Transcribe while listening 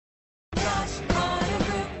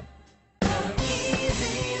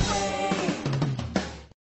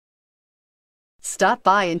Stop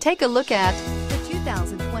by and take a look at the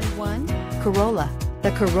 2021 Corolla.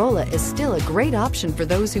 The Corolla is still a great option for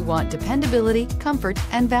those who want dependability, comfort,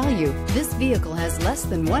 and value. This vehicle has less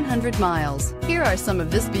than 100 miles. Here are some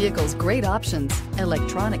of this vehicle's great options: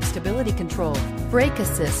 electronic stability control, brake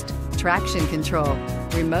assist, traction control,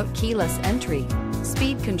 remote keyless entry,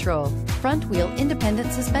 speed control, front wheel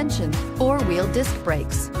independent suspension, four-wheel disc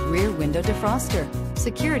brakes, rear window defroster,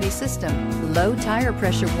 security system, low tire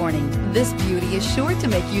pressure warning. This beauty is sure to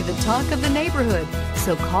make you the talk of the neighborhood.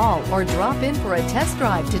 So call or drop in for a test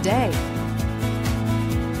drive today.